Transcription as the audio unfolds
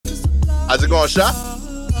How's it going, Sha?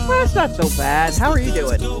 Well, it's not so bad. How are you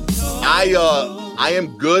doing? I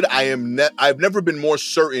am good. I've never been more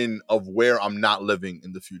certain of where I'm not living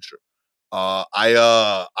in the future.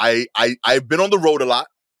 I've been on the road a lot,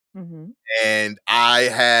 Mm-hmm. and I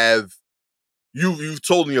have you've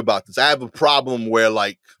told me about this. I have a problem where,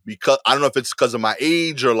 like, because I don't know if it's because of my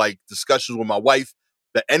age or like discussions with my wife,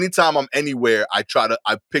 that anytime I'm anywhere, I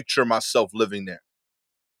picture myself living there.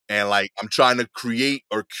 And like I'm trying to create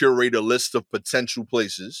or curate a list of potential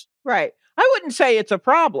places. Right. I wouldn't say it's a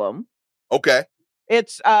problem. Okay.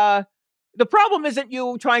 It's the problem isn't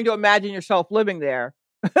you trying to imagine yourself living there.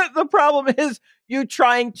 The problem is you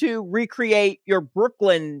trying to recreate your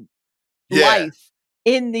Brooklyn Yeah. life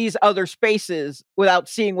in these other spaces without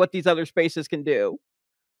seeing what these other spaces can do.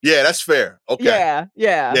 Yeah, that's fair. Okay. Yeah,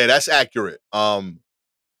 yeah. Yeah, that's accurate. And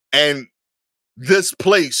this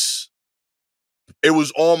place, it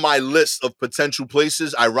was on my list of potential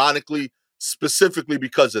places, ironically, specifically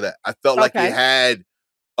because of that. I felt like it Okay. had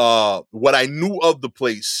what I knew of the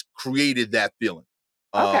place created that feeling.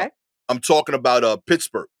 Uh Okay. I'm talking about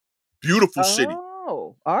Pittsburgh. Beautiful city.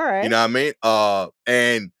 Oh, all You right. know what I mean?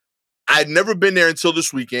 And I'd never been there until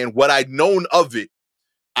this weekend. What I'd known of it,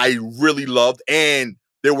 I really loved. And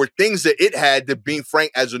there were things that it had that, being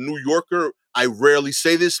frank, as a New Yorker, I rarely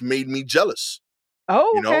say this, made me jealous.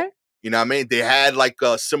 Oh, You know? okay. You know what I mean? They had like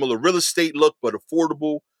a similar real estate look, but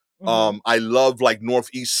affordable. Mm-hmm. I love like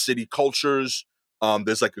Northeast city cultures.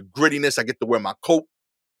 There's like a grittiness. I get to wear my coat.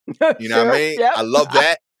 You know what I Sure. mean? Yep. I love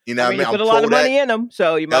that. You know I what I mean, mean? you I'm put a lot pro of that. money in them,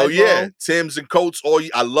 so you might Hell as yeah. well. Timbs and coats,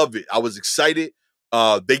 I love it. I was excited.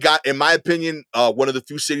 They got, in my opinion, one of the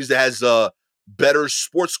few cities that has better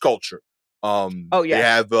sports culture. Oh, They yes.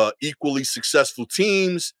 have equally successful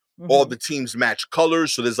teams. All Mm-hmm. the teams match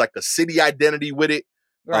colors, so there's like a city identity with it.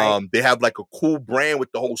 Right. They have like a cool brand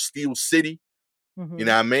with the whole Steel City. You Mm-hmm.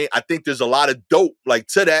 know what I mean? I think there's a lot of dope like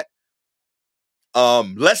to that.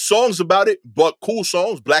 Less songs about it, but cool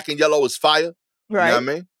songs. Black and Yellow is fire. You know what I Right.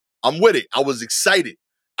 mean? I'm with it. I was excited.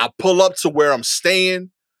 I pull up to where I'm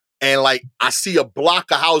staying, and like I see a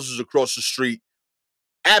block of houses across the street.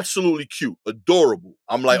 Absolutely cute, adorable.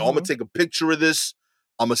 I'm like, oh, I'm gonna Mm-hmm. take a picture of this.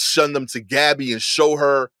 I'm gonna send them to Gabby and show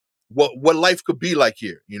her what life could be like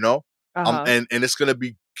here, you know? Uh-huh. And it's gonna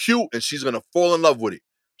be cute, and she's gonna fall in love with it.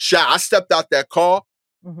 I stepped out that car.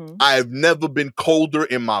 Mm-hmm. I have never been colder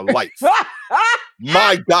in my life.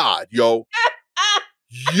 My God, yo.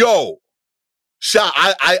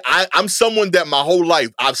 I'm someone that my whole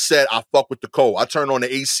life I've said I fuck with the cold. I turn on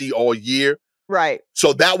the AC all year. Right.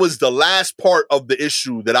 So that was the last part of the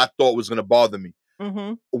issue that I thought was gonna bother me.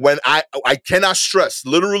 Mm-hmm. When I cannot stress,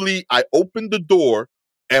 literally, I opened the door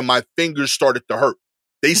and my fingers started to hurt.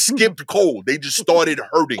 They skipped cold. They just started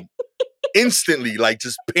hurting instantly, like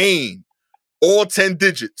just pain. All 10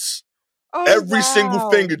 digits. Oh, Every single wow.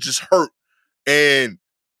 finger just hurt. And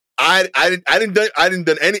I didn't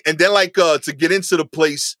done any, and then like to get into the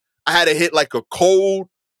place, I had to hit like a code,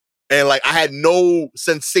 and like I had no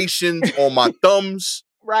sensations on my thumbs.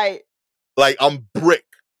 Right. Like I'm brick.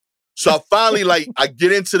 So I finally like I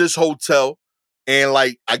get into this hotel, and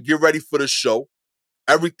like I get ready for the show.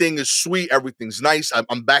 Everything is sweet, everything's nice.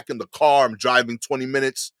 I'm back in the car. I'm driving 20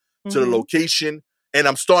 minutes to the Mm-hmm. location, and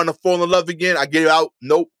I'm starting to fall in love again. I get out,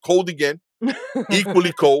 nope, cold again,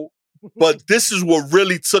 equally cold. But this is what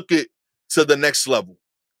really took it to the next level.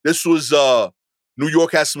 This was New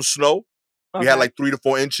York had some snow. We had Okay. like 3 to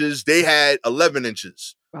 4 inches. They had 11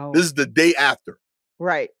 inches. Oh, This is the day after.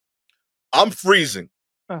 right. I'm freezing.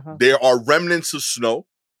 Uh-huh. There are remnants of snow.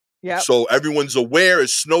 Yep. So everyone's aware it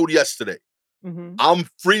snowed yesterday. Mm-hmm. I'm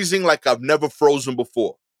freezing like I've never frozen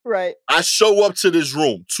before. Right. I show up to this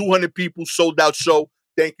room, 200 people, sold out show.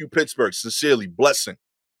 Thank you, Pittsburgh. Sincerely, blessing.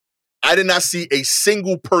 I did not see a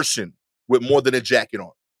single person with more than a jacket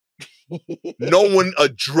on. No one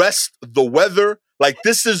addressed the weather. Like,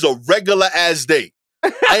 this is a regular ass day.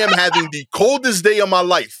 I am having the coldest day of my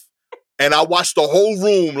life. And I watched the whole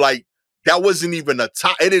room like that wasn't even a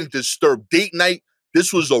time. It didn't disturb date night.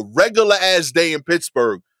 This was a regular ass day in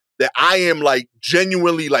Pittsburgh that I am like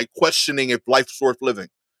genuinely like questioning if life's worth living.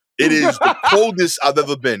 It is the coldest I've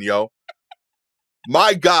ever been, yo.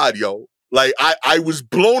 My God, yo. Like I was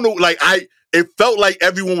blown away. Like it felt like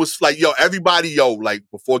everyone was like, yo, everybody, yo, like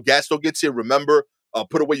before Gasto gets here, remember,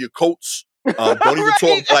 put away your coats. Don't even Right.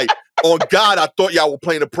 talk. Like, on God, I thought y'all were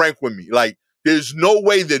playing a prank with me. Like, there's no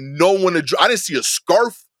way that no one, I didn't see a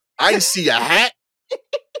scarf. I didn't see a hat.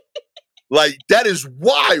 Like, that is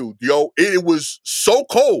wild, yo. It was so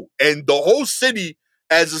cold. And the whole city,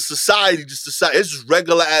 as a society, just decided it's just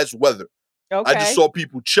regular ass weather. I just Okay. saw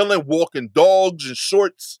people chilling, walking dogs and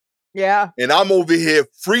shorts. Yeah. And I'm over here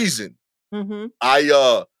freezing. Mm-hmm.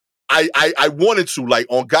 I wanted to, like,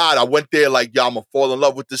 on God, I went there like, yo, I'm gonna fall in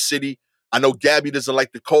love with the city. I know Gabby doesn't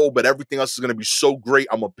like the cold, but everything else is gonna be so great.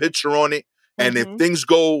 I'm a picture on it. And if Mm-hmm. things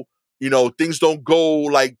go, things don't go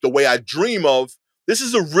like the way I dream of, this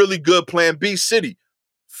is a really good plan B city.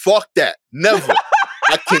 Fuck that. Never.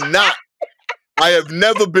 I cannot. I have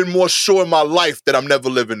never been more sure in my life that I'm never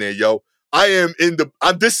living there, yo. I am in the,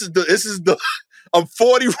 I'm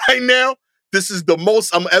 40 right now. This is the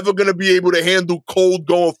most I'm ever going to be able to handle cold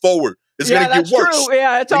going forward. It's going to get that's worse. true.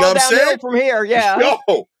 Yeah, it's You know all what I'm downhill saying? from here. Yeah.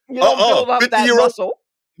 Yo, You don't build up that 50-year-old muscle.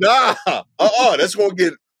 Nah, that's going to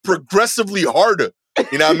get progressively harder.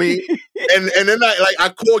 You know what I mean? And then I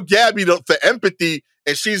call Gabby for empathy,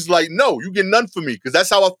 and she's like, no, you get none for me, because that's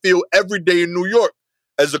how I feel every day in New York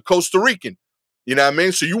as a Costa Rican. You know what I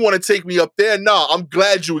mean? So you want to take me up there? No, I'm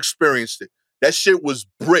glad you experienced it. That shit was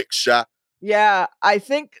brick, shot. Yeah, I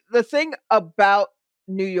think the thing about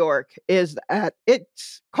New York is that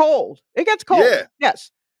it's cold. It gets cold. Yeah. Yes.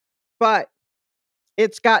 But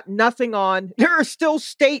it's got nothing on. There are still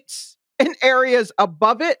states and areas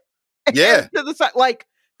above it. Yeah. To the side, like,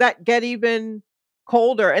 that get even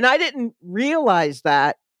colder. And I didn't realize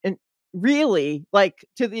that, and really, like,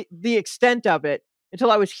 to the extent of it, until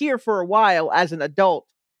I was here for a while as an adult.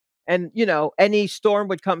 And, any storm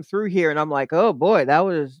would come through here and I'm like, oh boy, that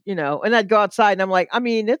was, and I'd go outside and I'm like, I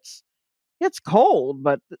mean, it's cold,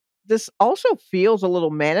 but this also feels a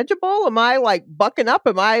little manageable. Am I like bucking up?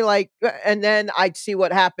 Am I like, and then I'd see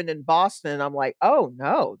what happened in Boston and I'm like, oh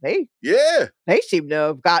no, they seem to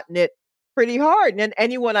have gotten it pretty hard. And then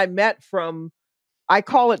anyone I met from, I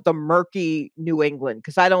call it the murky New England,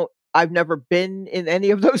 because I've never been in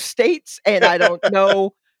any of those states and I don't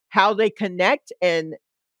know how they connect. And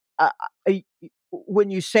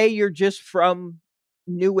when you say you're just from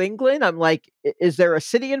New England, I'm like, is there a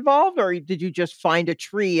city involved, or did you just find a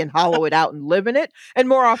tree and hollow it out and live in it? And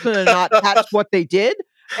more often than not, that's what they did.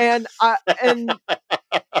 And I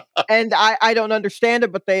don't understand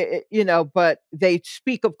it, but but they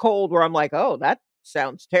speak of cold where I'm like, oh, that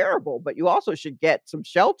sounds terrible, but you also should get some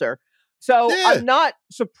shelter. So I'm not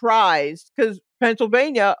surprised, because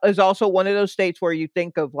Pennsylvania is also one of those states where you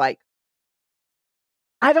think of, like,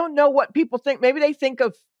 I don't know what people think. Maybe they think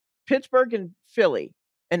of Pittsburgh and Philly,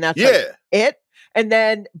 and that's like it. And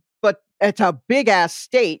then, but it's a big ass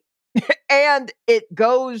state, and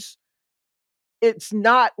it's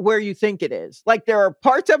not where you think it is. Like, there are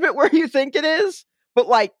parts of it where you think it is, but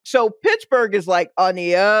like, so Pittsburgh is like on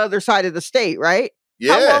the other side of the state, right?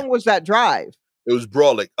 Yeah. How long was that drive? It was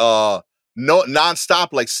brawling. No,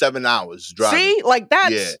 nonstop, like 7 hours driving. See, like,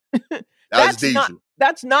 that's that was diesel.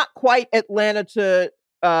 That's not quite Atlanta to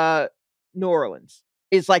New Orleans.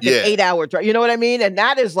 It's like an 8-hour drive. You know what I mean? And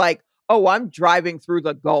that is like, oh, I'm driving through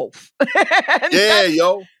the Gulf.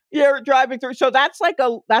 Yo. You're driving through. So that's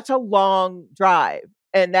a long drive.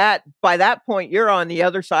 And by that point, you're on the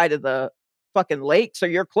other side of the fucking lake. So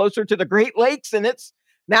you're closer to the Great Lakes, and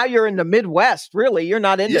now you're in the Midwest, really. You're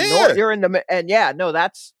not in the North. You're in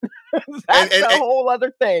that's a whole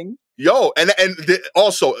other thing. Yo, and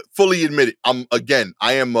also, fully admit it,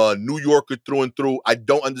 I am a New Yorker through and through. I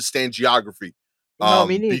don't understand geography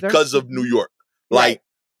me neither. Because of New York. Like,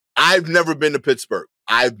 I've never been to Pittsburgh.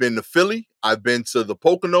 I've been to Philly. I've been to the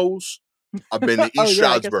Poconos. I've been to East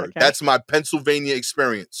Stroudsburg. That's my Pennsylvania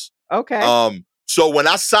experience. Okay. So when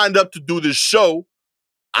I signed up to do this show,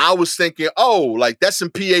 I was thinking, oh, like, that's in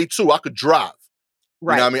PA too. I could drive.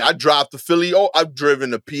 Right. You know what I mean? I drive to Philly. Oh, I've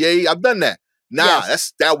driven to PA. I've done that. Nah,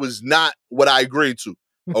 that was not what I agreed to.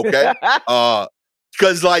 Okay.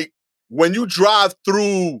 Because, like, when you drive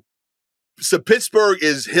through, so Pittsburgh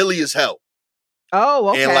is hilly as hell.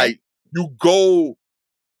 Oh, okay. And, like, you go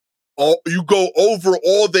over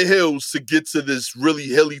all the hills to get to this really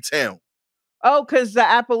hilly town. Oh, because the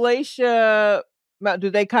Appalachia, do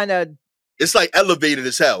they kind of? It's like elevated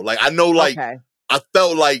as hell. Like, I know, like, I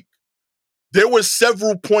felt like there were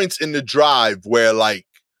several points in the drive where, like,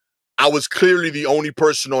 I was clearly the only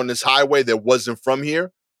person on this highway that wasn't from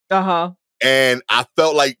here. Uh-huh. And I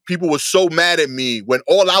felt like people were so mad at me when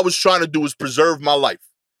all I was trying to do was preserve my life.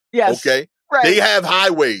 Yes. Okay? Right. They have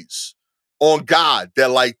highways on God that,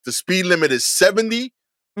 like, the speed limit is 70.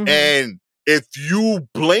 Mm-hmm. And if you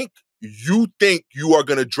blink, you think you are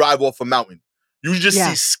going to drive off a mountain. You just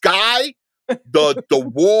see sky.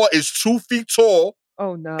 The wall is 2 feet tall.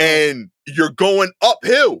 Oh, no. And you're going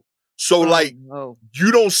uphill. So,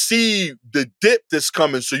 you don't see the dip that's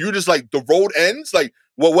coming. So you're just like, the road ends? Like,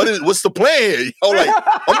 well, what's the plan here? Yo, like,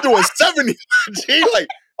 I'm doing 70. Like,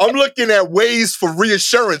 I'm looking at ways for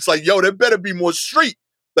reassurance. Like, yo, there better be more street.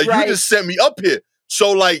 Like, you just sent me up here.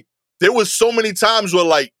 So, like, there was so many times where,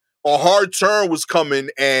 like, a hard turn was coming,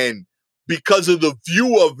 and because of the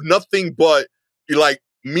view of nothing but like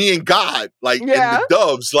me and God, like and the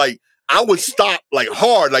doves, like I would stop like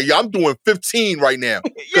hard, like I'm doing 15 right now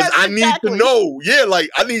because I need to know, like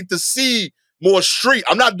I need to see more street.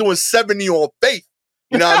 I'm not doing 70 on faith.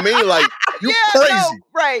 You know what I mean? Like you crazy, no,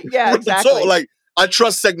 right? Yeah, exactly. So, like I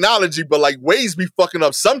trust technology, but like Waze be fucking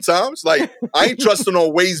up sometimes. Like I ain't trusting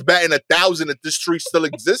on Waze batting 1,000 that this tree still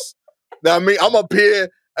exists. You know what I mean? I'm up here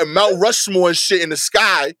at Mount Rushmore and shit in the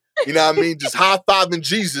sky. You know what I mean? Just high-fiving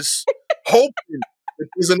Jesus, hoping that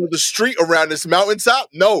there's another street around this mountaintop.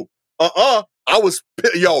 No. I was,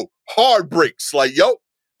 hard breaks. Like,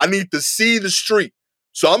 I need to see the street.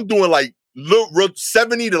 So I'm doing like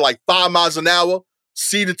 70 to like 5 miles an hour,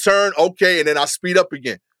 see the turn, okay, and then I speed up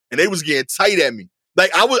again. And they was getting tight at me.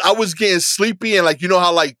 Like I was getting sleepy, and like, you know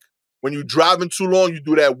how like when you're driving too long, you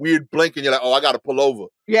do that weird blink and you're like, oh, I gotta pull over.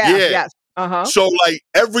 Yeah. Yes. Uh-huh. So like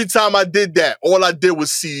every time I did that, all I did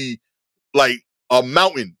was see like a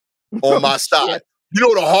mountain on my side. Shit. You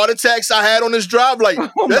know the heart attacks I had on this drive? Like,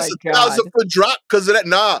 that's a 1,000-foot drop because of that.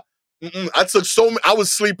 Nah. I took I was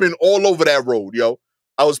sleeping all over that road, yo.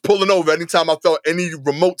 I was pulling over anytime I felt any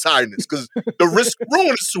remote tiredness because the risk of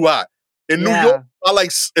ruin is too high. In New York,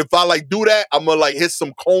 if I do that, I'm gonna like hit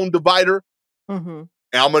some cone divider, and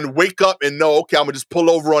I'm gonna wake up and know, okay, I'm gonna just pull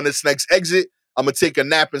over on this next exit. I'm gonna take a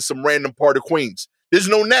nap in some random part of Queens. There's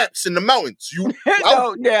no naps in the mountains.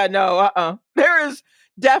 There is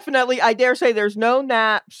definitely, I dare say, there's no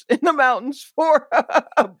naps in the mountains for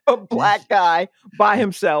a black guy by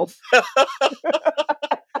himself.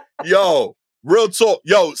 Yo, real talk.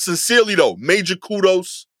 Yo, sincerely though, major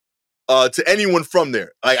kudos to anyone from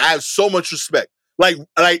there. Like, I have so much respect. Like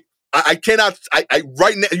I cannot. I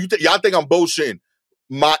right now. Y'all think I'm bullshitting?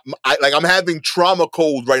 I'm having trauma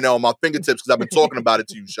cold right now on my fingertips because I've been talking about it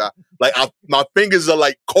to you, Sha. Like my fingers are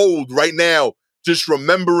like cold right now, just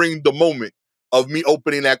remembering the moment of me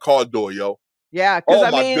opening that car door, yo. Yeah, because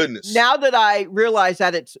I mean, goodness. Now that I realize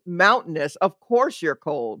that it's mountainous, of course you're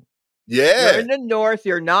cold. Yeah, you're in the north.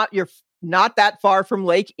 You're not that far from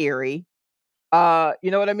Lake Erie.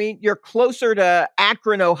 You know what I mean? You're closer to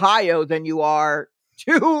Akron, Ohio, than you are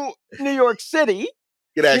to New York City.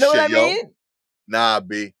 Get that you know shit, what I mean? Nah,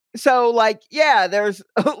 B. So, like, yeah, there's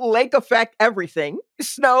lake effect, everything.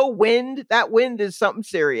 Snow, wind. That wind is something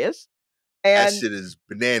serious. And that shit is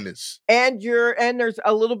bananas. And there's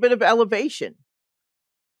a little bit of elevation.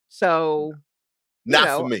 So,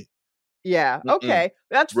 not for me. Yeah. Okay.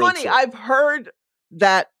 That's real funny. Talk. I've heard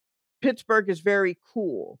that Pittsburgh is very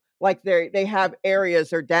cool. Like they have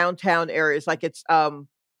areas or downtown areas. Like it's I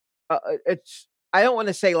don't want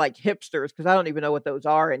to say like hipsters because I don't even know what those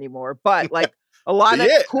are anymore. But like a lot of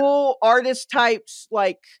cool artist types.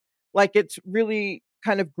 Like it's really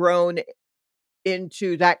kind of grown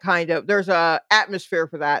into that kind of. There's a atmosphere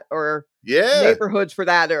for that, or neighborhoods for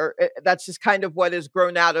that, or that's just kind of what has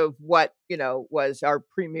grown out of what was our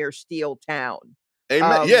premier steel town.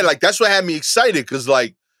 Amen. Yeah, like that's what had me excited because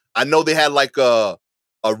like I know they had like a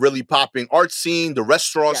really popping art scene. The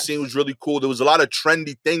restaurant scene was really cool. There was a lot of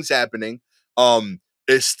trendy things happening.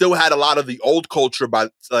 It still had a lot of the old culture by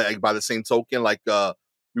the same token. Like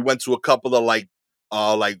we went to a couple of like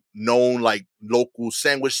known like local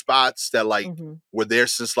sandwich spots that like were there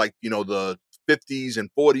since like the 50s and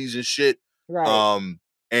 40s and shit. Right.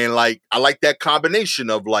 And like I like that combination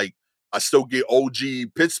of like I still get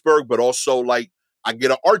OG Pittsburgh, but also like I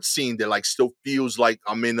get an art scene that like still feels like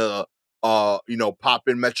I'm in a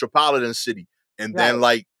poppin' metropolitan city. And then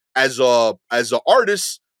like as a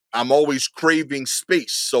artist, I'm always craving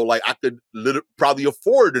space. So like I could probably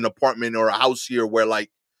afford an apartment or a house here where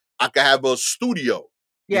like I could have a studio.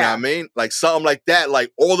 You know what I mean? Like something like that.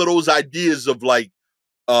 Like all of those ideas of like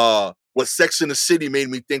what Sex and the City made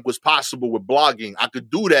me think was possible with blogging. I could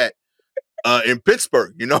do that in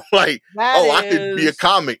Pittsburgh, like, I could be a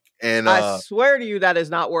comic. And I swear to you, that is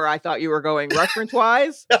not where I thought you were going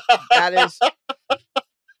reference-wise. That is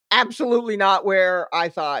absolutely not where I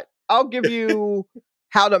thought. I'll give you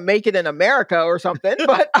How to Make It in America or something,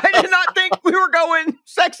 but I did not think we were going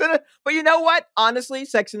but you know what? Honestly,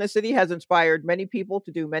 Sex and the City has inspired many people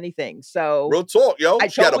to do many things. So real talk, yo.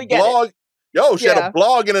 She had a blog. She had a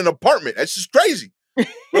blog in an apartment. That's just crazy.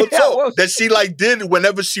 Real talk. That she like did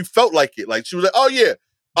whenever she felt like it. Like she was like, oh yeah,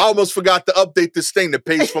 I almost forgot to update this thing that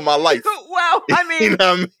pays for my life. Well, I mean, you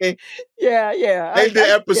know what I mean? Yeah. They did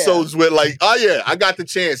episodes with like, oh yeah, I got the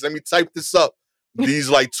chance. Let me type this up. These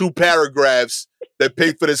like 2 paragraphs that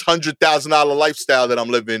pay for this $100,000 lifestyle that I'm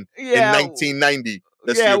living in 1990.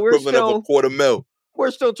 That's the equivalent of $250,000.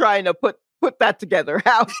 We're still trying to put put that together.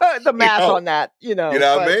 How the math on that, You know what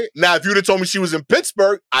I mean? Now, if you'd have told me she was in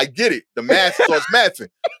Pittsburgh, I get it. The math starts mathing.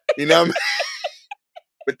 You know what I mean?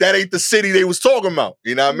 But that ain't the city they was talking about.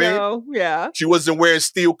 You know what I mean? No, yeah. She wasn't wearing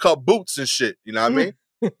steel cup boots and shit. You know what I mean?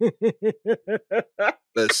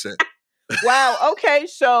 Listen. Wow. Okay.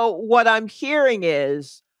 So what I'm hearing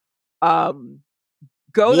is, go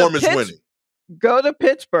Warm is winning. Go to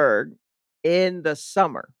Pittsburgh in the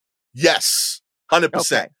summer. Yes, 100%.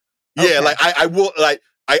 Okay. Yeah, Okay. like I will. Like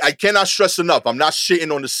I cannot stress enough. I'm not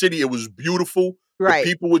shitting on the city. It was beautiful. Right.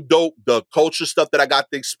 The people were dope. The culture stuff that I got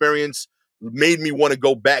to experience made me want to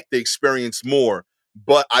go back to experience more.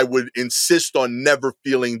 But I would insist on never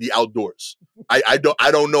feeling the outdoors. I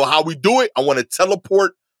don't know how we do it. I want to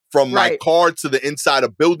teleport from my car to the inside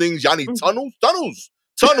of buildings. Y'all need tunnels,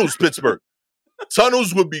 Pittsburgh.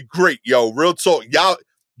 Tunnels would be great, yo. Real talk. Y'all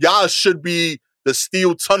should be the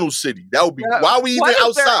steel tunnel city. That would be why are we even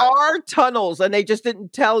outside? There are tunnels and they just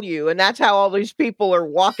didn't tell you, and that's how all these people are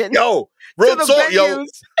walking. Yo, real talk, yo. In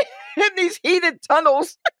these heated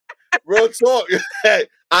tunnels. Real talk.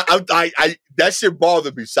 I that shit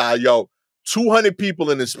bothered me, Si. Yo, 200 people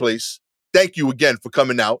in this place. Thank you again for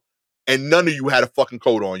coming out. And none of you had a fucking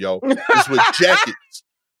coat on, yo. It's with jackets.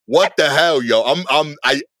 What the hell, yo?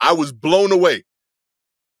 I was blown away.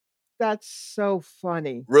 That's so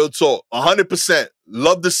funny. Real talk. 100%.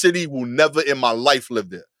 Love the city. Will never in my life live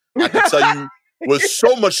there. I can tell you with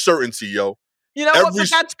so much certainty, yo. You know what? But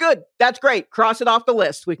that's good. That's great. Cross it off the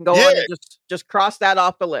list. We can go on and just cross that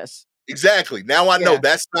off the list. Exactly. Now I know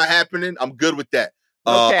that's not happening. I'm good with that.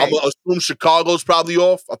 I'm going to assume Chicago's probably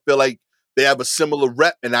off. I feel like they have a similar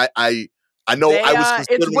rep, and I know I was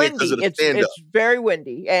considering it because of the stand-up. It's very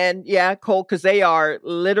windy and cold because they are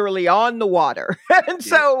literally on the water. And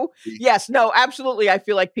so, yes, no, absolutely. I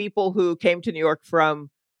feel like people who came to New York from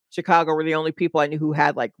Chicago were the only people I knew who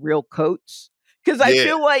had like real coats. Because I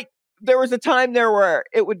feel like there was a time there where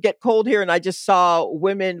it would get cold here and I just saw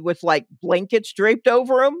women with like blankets draped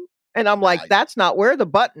over them. And I'm like, that's not where the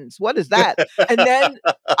buttons. What is that? And then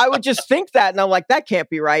I would just think that. And I'm like, that can't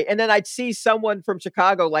be right. And then I'd see someone from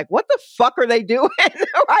Chicago like, what the fuck are they doing?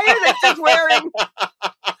 Why are they just wearing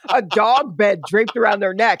a dog bed draped around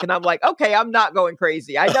their neck? And I'm like, okay, I'm not going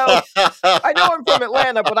crazy. I know I'm from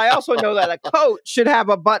Atlanta, but I also know that a coat should have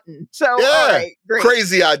a button. So, all right, great.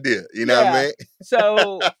 Crazy idea. You know what I mean?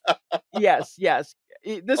 So, yes. This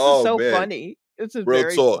is so funny. This is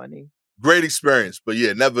very funny. Great experience, but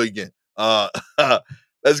never again.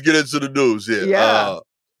 Let's get into the news here.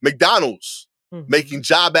 McDonald's making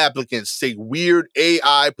job applicants take weird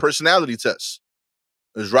AI personality tests.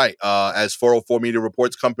 That's right. As 404 Media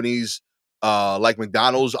reports, companies like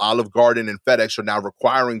McDonald's, Olive Garden, and FedEx are now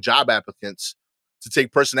requiring job applicants to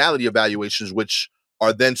take personality evaluations, which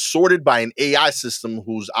are then sorted by an AI system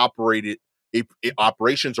whose operations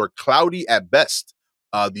are cloudy at best.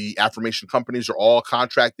 The affirmation companies are all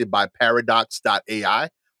contracted by Paradox.ai,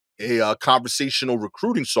 a conversational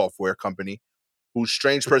recruiting software company whose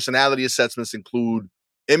strange personality assessments include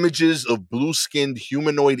images of blue-skinned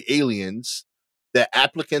humanoid aliens that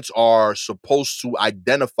applicants are supposed to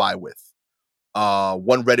identify with.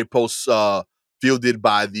 One Reddit post fielded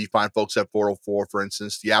by the fine folks at 404, for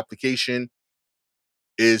instance, the application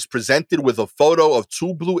is presented with a photo of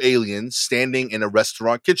two blue aliens standing in a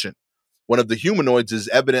restaurant kitchen. One of the humanoids is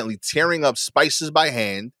evidently tearing up spices by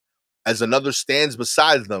hand as another stands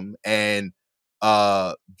beside them, and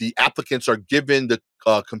the applicants are given the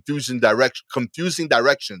confusing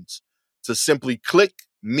directions to simply click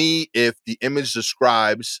me if the image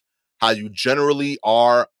describes how you generally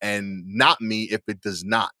are, and not me if it does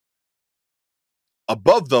not.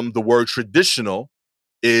 Above them, the word traditional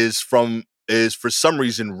is for some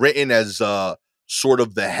reason written as sort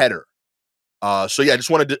of the header. I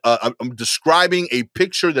just wanted to, I'm describing a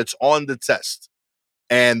picture that's on the test.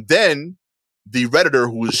 And then the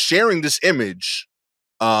Redditor who was sharing this image,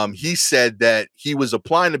 he said that he was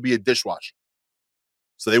applying to be a dishwasher.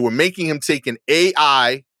 So they were making him take an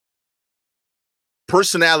AI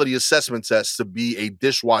personality assessment test to be a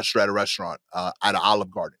dishwasher at a restaurant, at an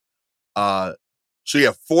Olive Garden.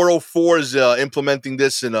 404 is implementing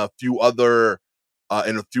this in a few of their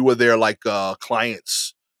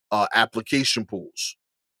clients' application pools.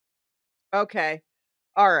 Okay.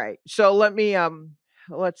 All right. So let me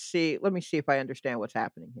see if I understand what's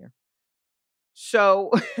happening here.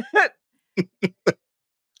 So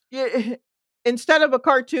instead of a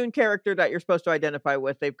cartoon character that you're supposed to identify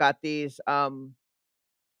with, they've got these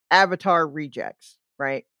avatar rejects,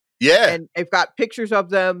 right? Yeah. And they've got pictures of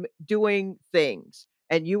them doing things,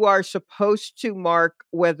 and you are supposed to mark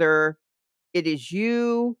whether it is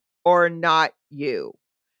you or not you.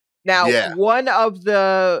 Now, Yeah. one of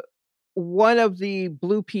the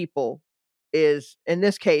blue people is, in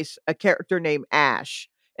this case, a character named Ash,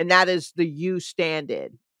 and that is the you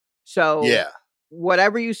stand-in. So Yeah.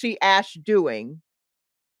 whatever you see Ash doing,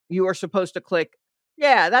 you are supposed to click,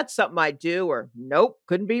 yeah, that's something I do, or nope,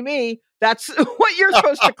 couldn't be me. That's what you're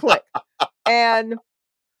supposed to click. And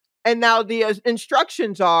now the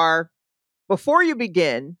instructions are, before you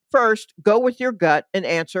begin, first go with your gut and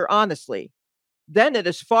answer honestly. Then it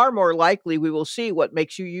is far more likely we will see what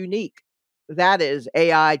makes you unique. That is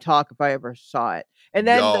AI talk if I ever saw it. And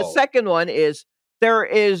then the Yo. second one is, there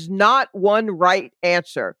is not one right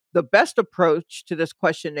answer. The best approach to this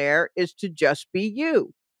questionnaire is to just be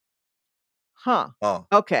you. Huh.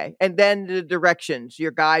 Okay. And then the directions.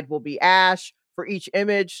 Your guide will be Ash. For each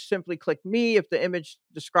image, simply click me if the image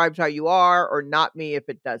describes how you are, or not me if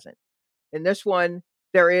it doesn't. In this one,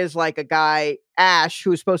 there is like a guy, Ash,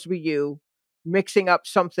 who's supposed to be you, mixing up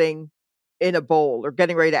something in a bowl or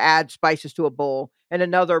getting ready to add spices to a bowl, and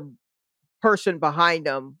another person behind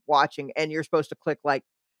him watching. And you're supposed to click, like,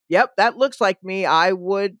 yep, that looks like me. I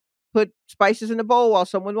would put spices in a bowl while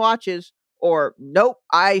someone watches. Or, nope,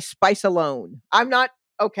 I spice alone. I'm not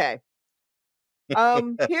okay.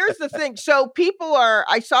 Here's the thing. So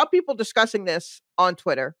I saw people discussing this on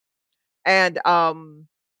Twitter, and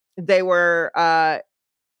they were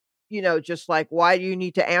just like, why do you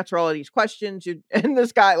need to answer all of these questions? And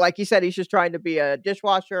this guy, like he said, he's just trying to be a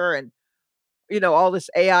dishwasher, and all this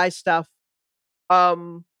AI stuff.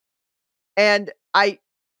 And I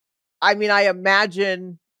mean, I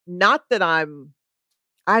imagine, not that I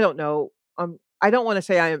don't know, I don't want to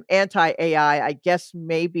say I am anti AI. I guess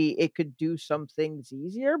maybe it could do some things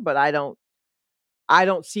easier, but I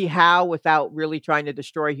don't see how without really trying to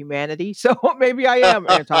destroy humanity. So maybe I am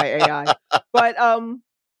anti AI.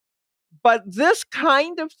 But this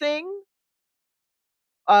kind of thing,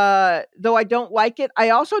 though I don't like it, I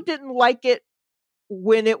also didn't like it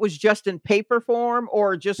when it was just in paper form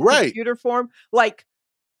or just computer form. Like,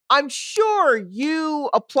 I'm sure you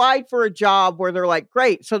applied for a job where they're like,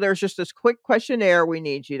 great, so there's just this quick questionnaire we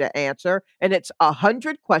need you to answer, and it's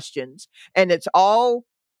 100 questions, and it's all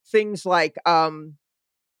things like,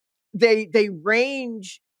 they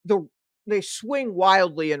range, they swing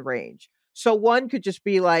wildly in range. So one could just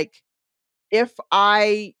be like, if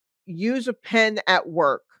I use a pen at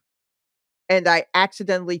work and I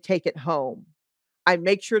accidentally take it home, I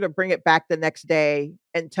make sure to bring it back the next day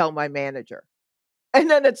and tell my manager. And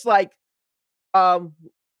then it's like, um,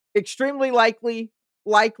 extremely likely,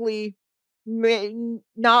 likely,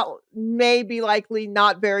 not maybe likely,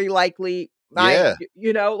 not very likely. Yeah.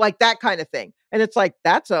 Like that kind of thing. And it's like,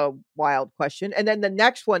 that's a wild question. And then the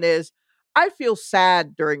next one is, I feel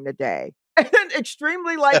sad during the day. And then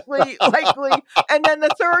extremely likely, likely. And then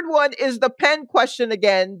the third one is the pen question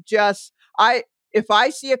again. If I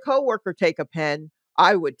see a coworker take a pen,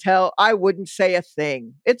 I wouldn't say a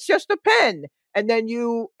thing. It's just a pen. And then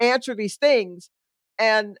you answer these things,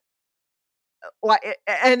 and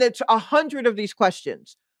it's 100 of these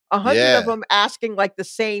questions, 100 of them asking like the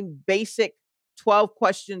same basic 12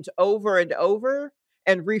 questions over and over,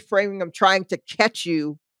 and reframing them, trying to catch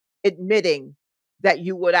you admitting that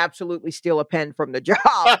you would absolutely steal a pen from the job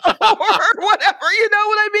or whatever, you know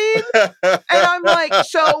what I mean? And I'm like,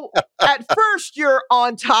 so at first you're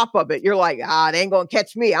on top of it. You're like, it ain't gonna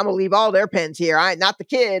catch me. I'm gonna leave all their pens here. I ain't not the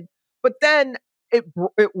kid. But then it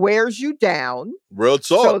wears you down. Real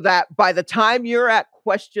talk. So that by the time you're at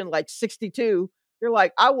question like 62, you're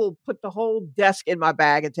like, I will put the whole desk in my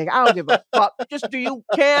bag and I don't give a fuck. Just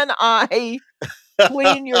can I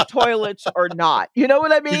clean your toilets or not? You know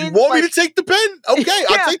what I mean? You want me to take the pen? Okay,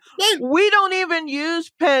 I'll take the pen. We don't even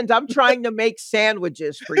use pens. I'm trying to make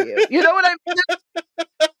sandwiches for you. You know what I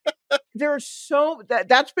mean? There's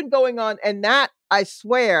that's been going on, and that, I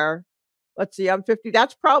swear, let's see, I'm 50.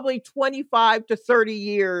 That's probably 25 to 30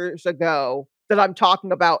 years ago that I'm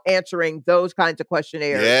talking about answering those kinds of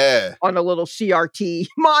questionnaires on a little CRT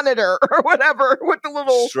monitor or whatever, with the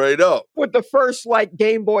little, straight up, with the first like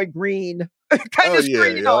Game Boy Green kind of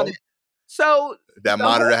screen on it. So that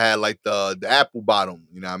monitor had like the Apple bottom,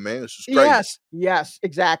 you know what I mean? It's just crazy. Yes,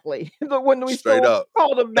 exactly. When we straight up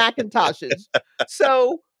called them Macintoshes.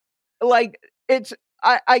 So like,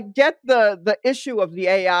 I get the issue of the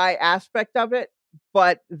AI aspect of it,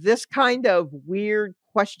 but this kind of weird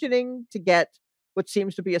questioning to get what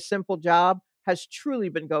seems to be a simple job has truly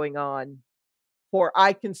been going on for,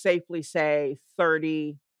 I can safely say,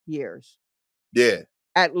 30 years. Yeah.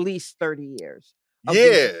 At least 30 years.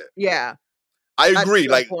 Yeah. I agree.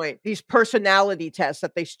 Like, these personality tests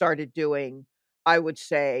that they started doing, I would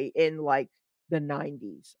say in like the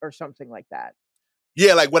 90s or something like that.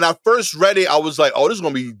 Yeah, like when I first read it, I was like, oh, this is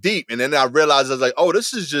gonna be deep. And then I realized I was like, oh,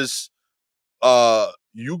 this is just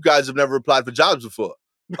you guys have never applied for jobs before.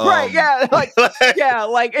 Right, yeah,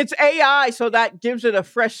 like it's AI, so that gives it a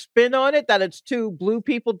fresh spin on it that it's two blue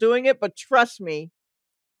people doing it, but trust me,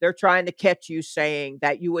 they're trying to catch you saying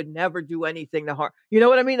that you would never do anything to harm. You know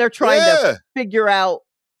what I mean? They're trying to figure out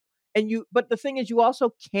but the thing is you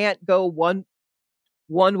also can't go one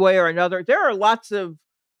way or another. There are lots of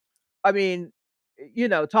I mean,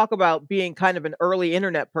 talk about being kind of an early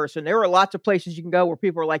internet person. There are lots of places you can go where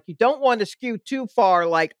people are like, you don't want to skew too far,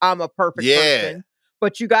 like I'm a perfect person,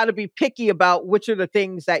 but you got to be picky about which are the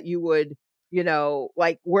things that you would,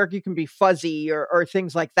 like where you can be fuzzy or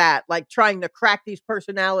things like that, like trying to crack these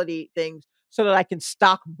personality things so that I can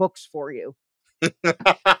stock books for you.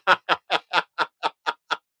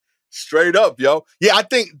 Straight up, yo. Yeah, I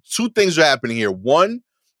think two things are happening here. One,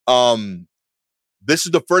 this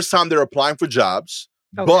is the first time they're applying for jobs,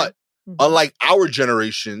 but unlike our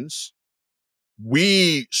generations,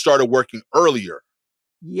 we started working earlier.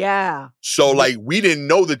 Yeah. So like we didn't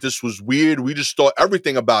know that this was weird. We just thought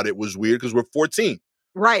everything about it was weird because we're 14.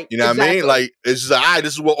 Right. You know what I mean? Like it's just like,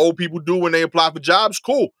 this is what old people do when they apply for jobs.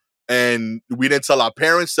 Cool. And we didn't tell our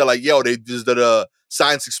parents. They're like, yo, they just did a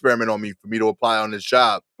science experiment on me for me to apply on this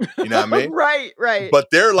job. You know what I mean? Right. But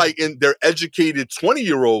they're like they're educated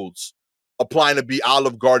 20-year-olds applying to be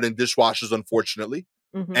Olive Garden dishwashers, unfortunately.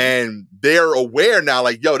 And they're aware now,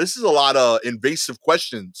 like, yo, this is a lot of invasive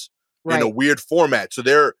questions in a weird format. So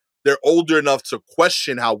they're older enough to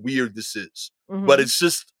question how weird this is. But it's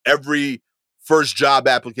just every first job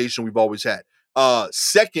application we've always had.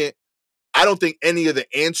 Second, I don't think any of the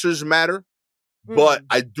answers matter, but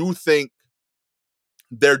I do think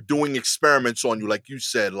they're doing experiments on you, like you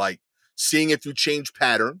said, like seeing if you change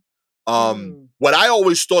pattern. What I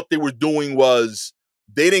always thought they were doing was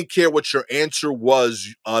they didn't care what your answer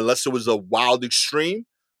was unless it was a wild extreme.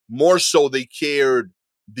 More so, they cared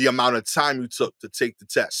the amount of time you took to take the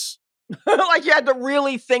test. Like you had to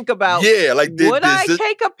really think about, like would I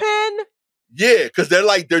take a pen? Yeah, because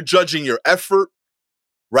they're judging your effort,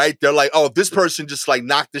 right? They're like, oh, if this person just like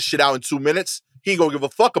knocked this shit out in 2 minutes, he ain't gonna give a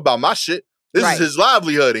fuck about my shit. This is his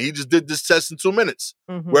livelihood, and he just did this test in 2 minutes.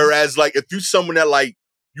 Whereas, like, if you're someone that like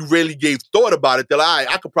you really gave thought about it, they're like,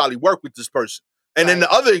 I could probably work with this person. And then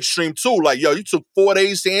the other extreme too, like, yo, you took 4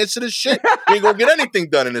 days to answer this shit. You ain't gonna get anything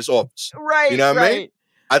done in this office. Right. You know what I mean?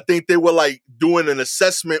 I think they were like doing an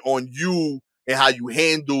assessment on you and how you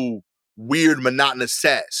handle weird, monotonous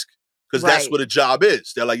tasks. Because that's what a job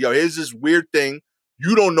is. They're like, yo, here's this weird thing.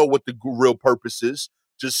 You don't know what the real purpose is.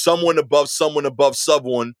 Just someone above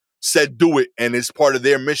someone said do it, and it's part of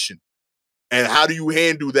their mission. And how do you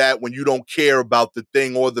handle that when you don't care about the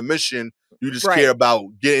thing or the mission? You just care about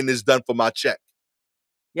getting this done for my check.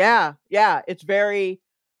 Yeah. It's very,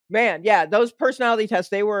 those personality tests,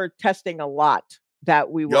 they were testing a lot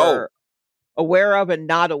that we were aware of and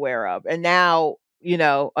not aware of. And now,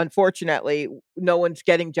 unfortunately, no one's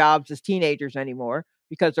getting jobs as teenagers anymore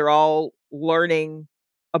because they're all learning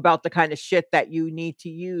about the kind of shit that you need to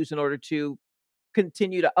use in order to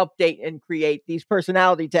continue to update and create these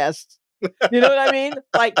personality tests. You know what I mean?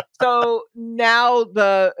 Like, so now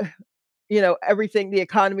everything, the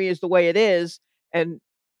economy is the way it is. And,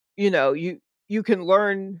 you can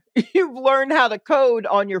learn, you've learned how to code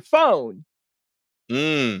on your phone.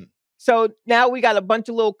 So now we got a bunch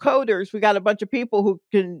of little coders. We got a bunch of people who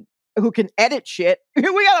can edit shit.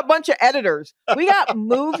 We got a bunch of editors. We got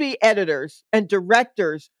movie editors and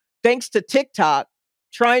directors, thanks to TikTok,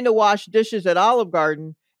 trying to wash dishes at Olive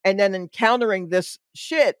Garden and then encountering this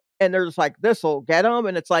shit. And they're just like, this'll get them.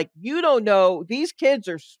 And it's like, you don't know. These kids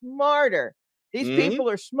are smarter. These people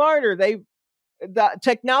are smarter. The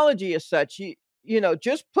technology is such,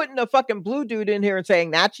 just putting a fucking blue dude in here and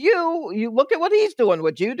saying, that's you look at what he's doing.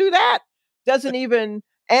 Would you do that? Doesn't even,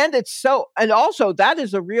 and it's so, and also that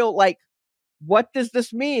is a real, like, what does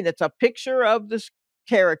this mean? It's a picture of this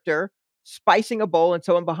character spicing a bowl and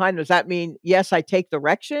someone behind him. Does that mean, yes, I take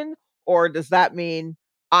direction? Or does that mean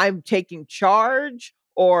I'm taking charge?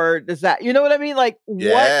 Or does that, you know what I mean? Like,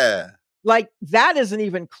 what? Like, that isn't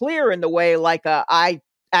even clear in the way, like, I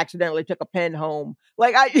accidentally took a pen home.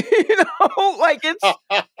 Like, like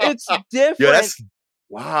it's different.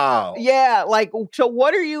 Wow. Yeah. Like, so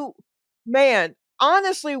what are you, man,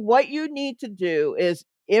 honestly, what you need to do is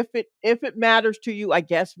if it matters to you, I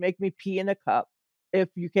guess, make me pee in a cup if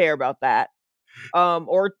you care about that.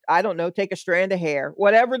 Or I don't know, take a strand of hair,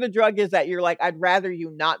 whatever the drug is that you're like, I'd rather you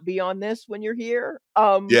not be on this when you're here.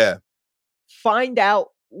 Find out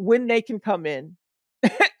when they can come in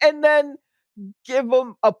and then give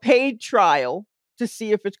them a paid trial to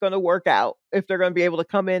see if it's going to work out, if they're going to be able to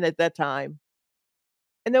come in at that time.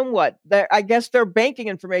 And then what? I guess their banking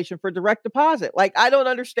information for direct deposit. Like, I don't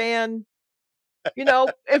understand,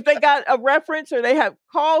 if they got a reference or they have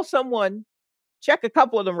call someone, check a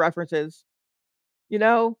couple of them references,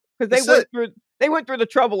 because That's it. they went through the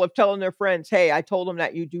trouble of telling their friends, hey, I told them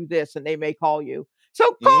that you do this and they may call you.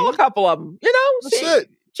 So call a couple of them, That's it.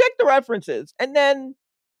 check the references, and then,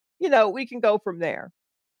 we can go from there.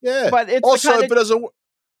 Yeah. But it's also, if it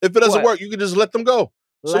doesn't work, you can just let them go.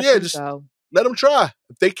 Just let them try.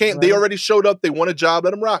 If they can't, they already showed up. They want a job.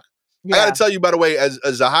 Let them rock. Yeah. I got to tell you, by the way,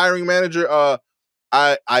 as a hiring manager,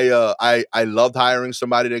 I loved hiring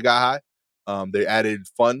somebody that got high. They added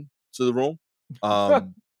fun to the room.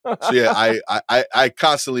 So yeah, I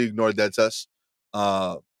constantly ignored that test.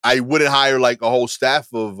 I wouldn't hire like a whole staff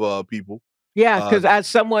of people. Yeah, because as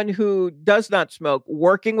someone who does not smoke,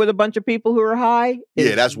 working with a bunch of people who are high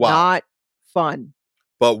is that's wild. Not fun.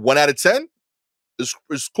 But 1 out of 10 is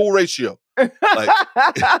cool ratio. Like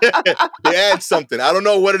they add something. I don't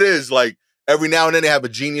know what it is. Like every now and then they have a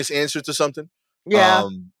genius answer to something. Yeah.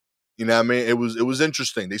 You know what I mean? It was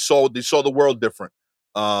interesting. They saw the world different.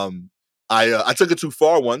 I took it too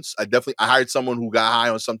far once. I hired someone who got high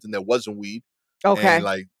on something that wasn't weed. Okay. And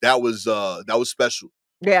like that was special.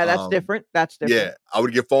 Yeah, that's different. That's different. Yeah. I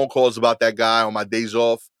would get phone calls about that guy on my days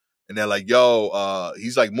off, and they're like, yo,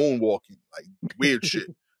 he's like moonwalking, like weird shit.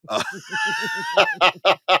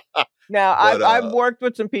 Now, I've worked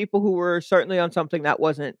with some people who were certainly on something that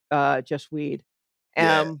wasn't just weed,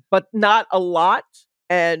 but not a lot.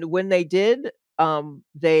 And when they did,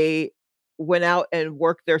 they went out and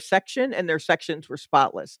worked their section, and their sections were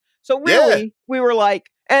spotless. So really, we were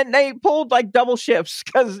like, and they pulled like double shifts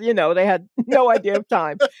because, they had no idea of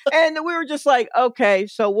time. And we were just like, okay,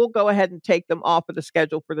 so we'll go ahead and take them off of the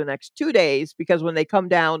schedule for the next 2 days, because when they come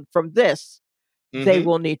down from this, they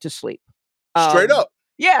will need to sleep. Straight up.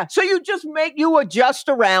 Yeah. So you adjust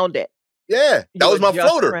around it. Yeah. That was my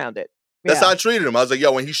floater. Around it. That's how I treated him. I was like,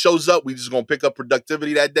 yo, when he shows up, we just going to pick up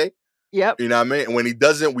productivity that day. Yep. You know what I mean? And when he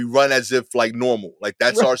doesn't, we run as if like normal. Like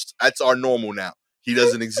that's our normal now. He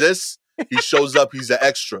doesn't exist. He shows up. He's an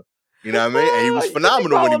extra. You know what I mean? And he was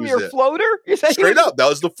phenomenal when he was your there. Floater? Straight up, that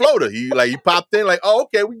was the floater. He popped in like, oh,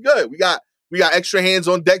 okay, we good. We got extra hands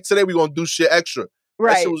on deck today. We gonna do shit extra.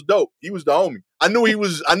 Right. That shit was dope. He was the homie. I knew he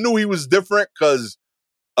was different because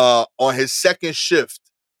on his second shift,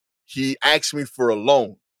 he asked me for a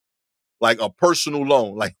loan, like a personal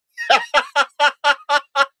loan, like.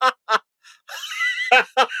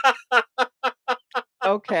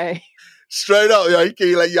 Okay. Straight up, yo, he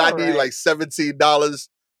came like, yo, I need like $17.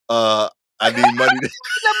 I need money.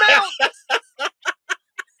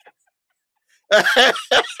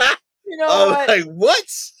 What? Like, what?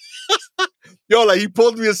 Yo, like he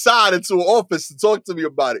pulled me aside into an office to talk to me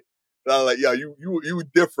about it. And I was like, yo, you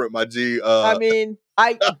different, my G. I mean,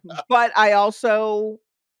 but I also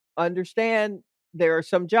understand there are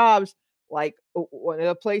some jobs, like one of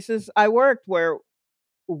the places I worked, where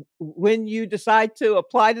when you decide to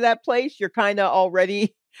apply to that place, you're kind of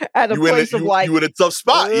already at a place of like, you in a tough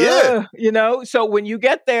spot. Yeah. So when you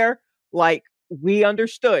get there, like we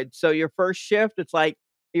understood. So your first shift, it's like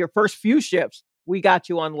your first few shifts, we got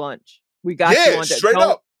you on lunch. We got you on straight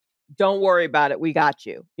up. Don't worry about it. We got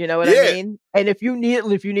you. You know what I mean? And if you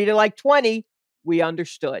needed like 20, we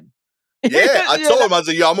understood. Yeah. I told him, I was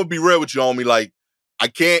like, yo, I'm gonna be real with you, homie. Like, I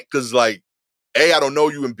can't, cause like, A, I don't know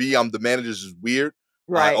you, and B, I'm the manager's is weird.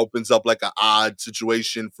 Right. Opens up like an odd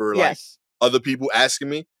situation for like other people asking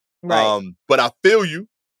me. Right. But I feel you.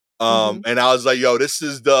 And I was like, yo, this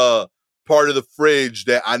is the part of the fridge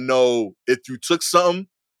that I know if you took something,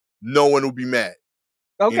 no one will be mad.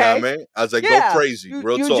 Okay. You know what I mean? I was like, go crazy.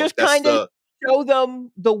 Real talk. You just kind of show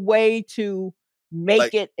them the way to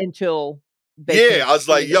make it until they I was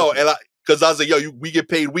like, yo, and because I was like, yo, we get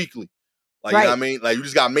paid weekly. Like, you know what I mean? Like, you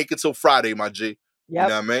just gotta make it till Friday, my G. Yep. You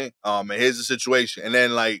know what I mean? And here's the situation. And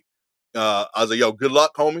then like, I was like, yo, good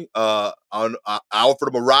luck, homie. I offered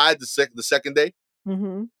him a ride the second day.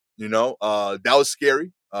 Mm-hmm. You know, that was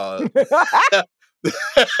scary. But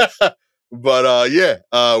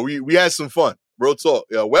we had some fun. Real talk.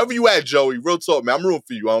 Yeah, wherever you at, Joey, real talk, man. I'm rooting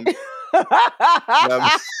for you, homie.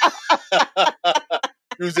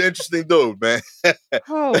 He was an interesting dude, man.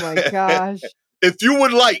 Oh my gosh. If you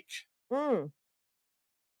would like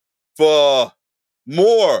for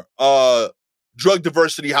more drug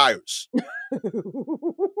diversity hires.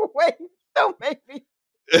 Wait, don't make me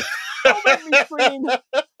scream.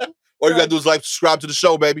 All you gotta do is like, subscribe to the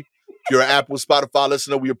show, baby. If you're an Apple, Spotify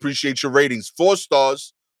listener, we appreciate your ratings. 4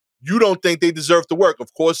 stars. You don't think they deserve to work.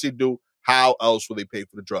 Of course they do. How else will they pay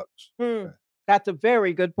for the drugs? That's a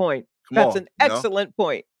very good point. Come That's on, an excellent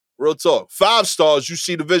point. Real talk. 5 stars, you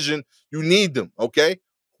see the vision, you need them, okay?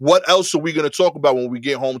 What else are we going to talk about when we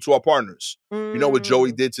get home to our partners? You know what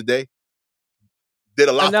Joey did today? Did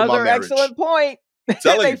a lot for my Another marriage. excellent point.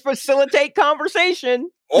 Telling They you. facilitate conversation.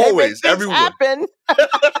 Always, they make everywhere. things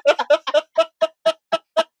happen.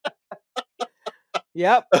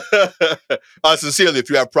 Yep. Sincerely, if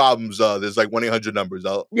you have problems, there's like 1-800 numbers.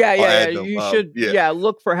 I'll Yeah. add them. You should,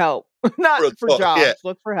 look for help. Not Real for talk, jobs. yeah.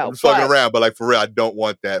 Look for help. I'm just fucking around, but like for real, I don't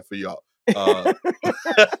want that for y'all. If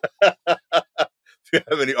you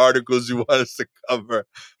have any articles you want us to cover,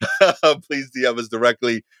 please DM us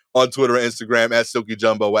directly on Twitter and Instagram at Silky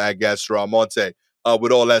Jumbo or at Gastro Almonte.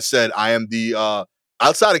 With all that said, I am the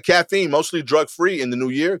outside of caffeine, mostly drug-free in the new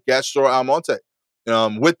year, Gastro Almonte.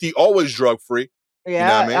 With the always drug-free.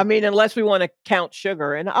 Yeah, you know what I mean, unless we want to count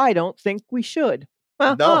sugar, and I don't think we should.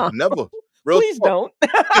 No, never. Real Please talk.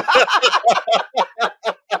 don't.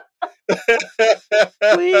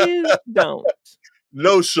 Please don't.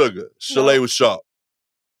 No sugar. Chalet was sharp.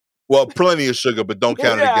 Well, plenty of sugar, but don't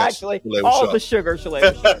count it against actually, Chalet was all sharp. the sugar, Chalet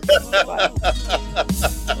was sharp.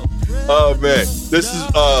 Oh man, this is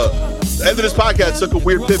the end of this podcast. Took a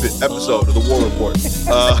weird pivot episode of the War Report.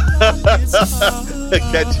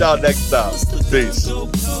 Catch y'all next time. Peace.